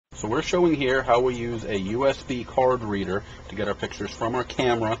So we're showing here how we use a USB card reader to get our pictures from our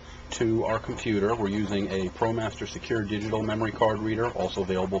camera to our computer. We're using a ProMaster Secure Digital Memory Card Reader, also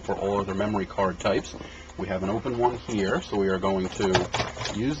available for all other memory card types. We have an open one here, so we are going to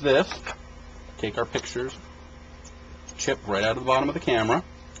use this, take our pictures, chip right out of the bottom of the camera,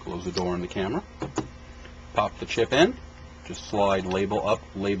 close the door on the camera, pop the chip in, just slide label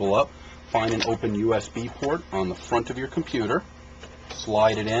up, find an open USB port on the front of your computer,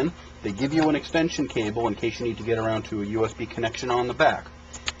 slide it in. They give you an extension cable in case you need to get around to a USB connection on the back.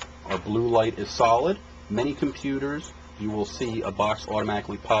 Our blue light is solid. Many computers, you will see a box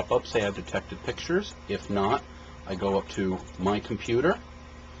automatically pop up, say I've detected pictures. If not, I go up to my computer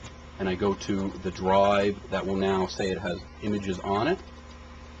and I go to the drive that will now say it has images on it.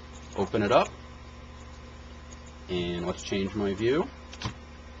 Open it up, and let's change my view.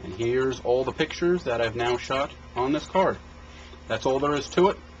 And here's all the pictures that I've now shot on this card. That's all there is to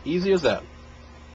it. Easy as that.